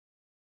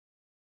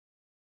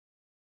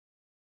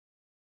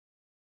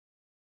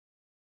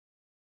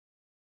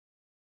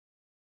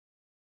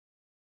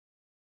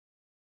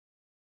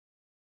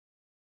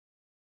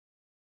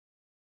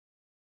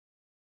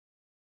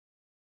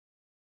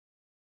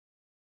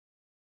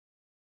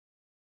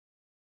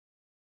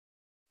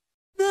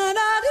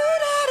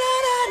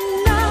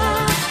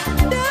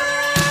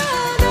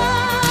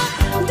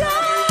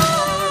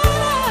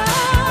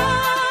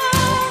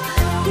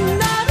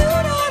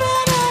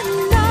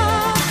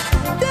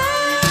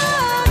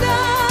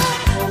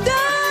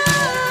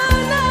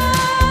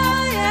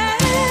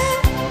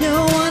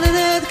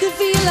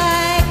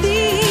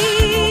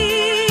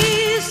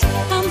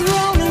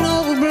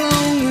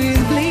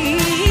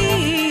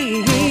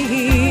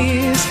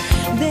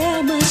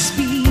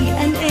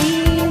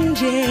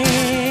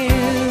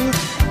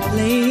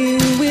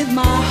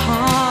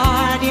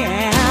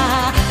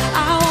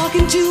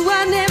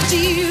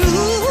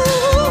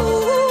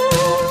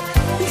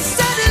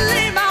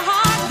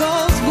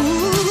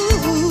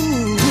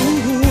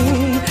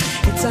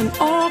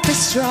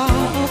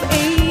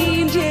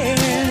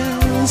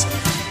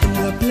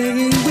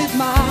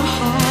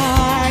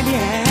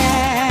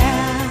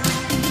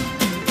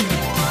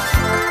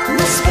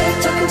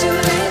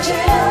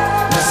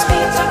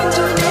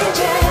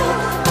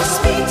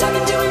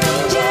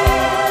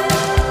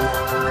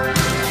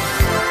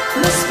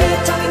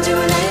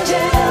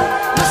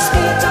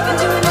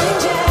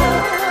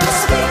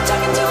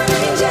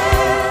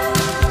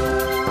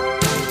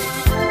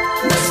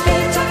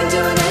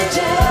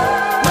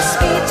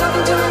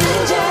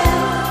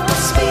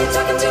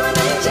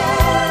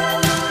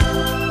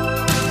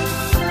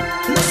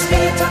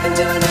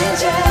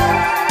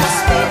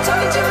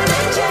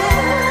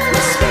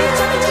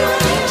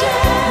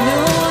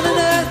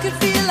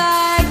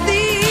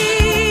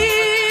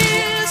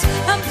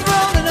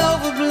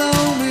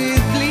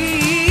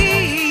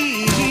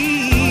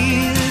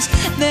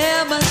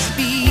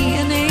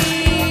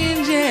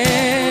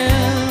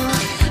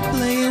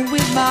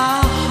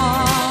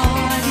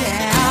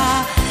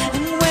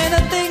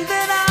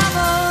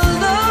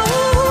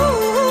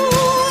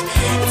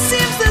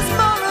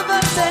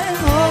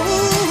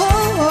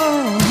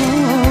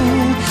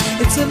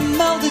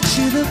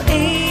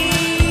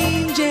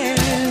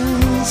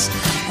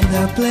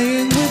They're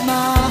playing with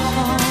my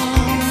heart,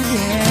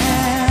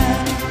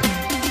 yeah.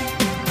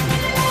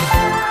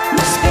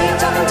 Must be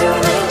talking to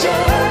an angel.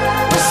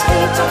 Must be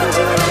talking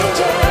to an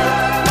angel.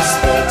 Must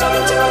be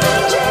talking to an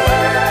angel.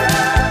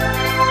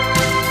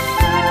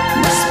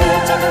 Must be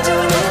talking to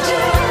an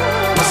angel.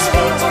 Must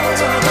be talking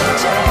to an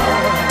angel.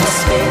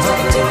 Must be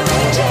talking to an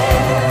angel.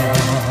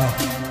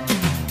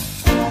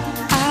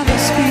 I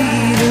must be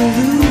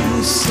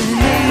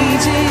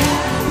hallucinating,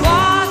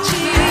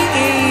 watching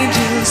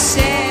angels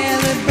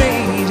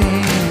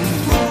celebrating.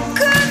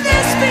 Could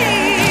this be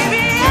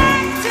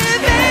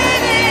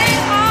reactivating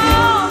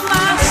all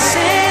my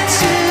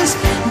senses,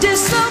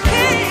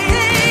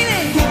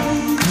 dislocating?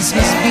 This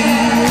must be a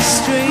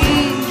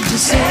strange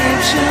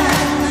deception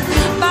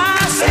by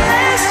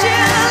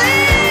celestial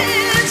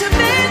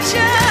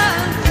intervention,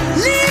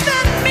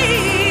 leaving me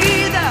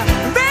the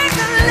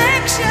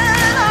recollection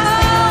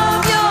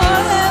of your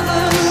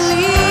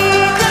heavenly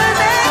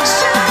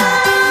connection.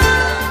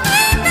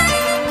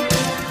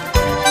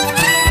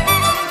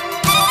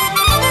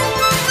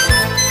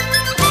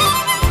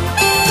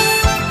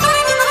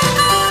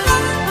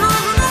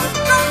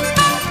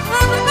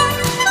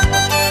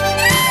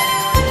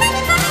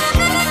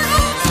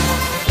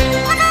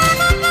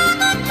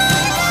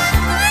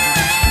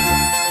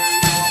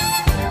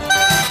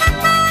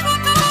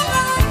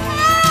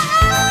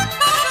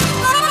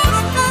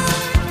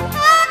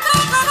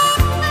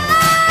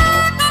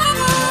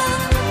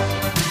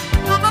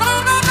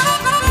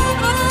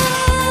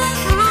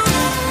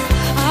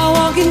 I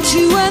walk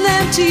into an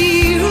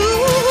empty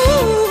room.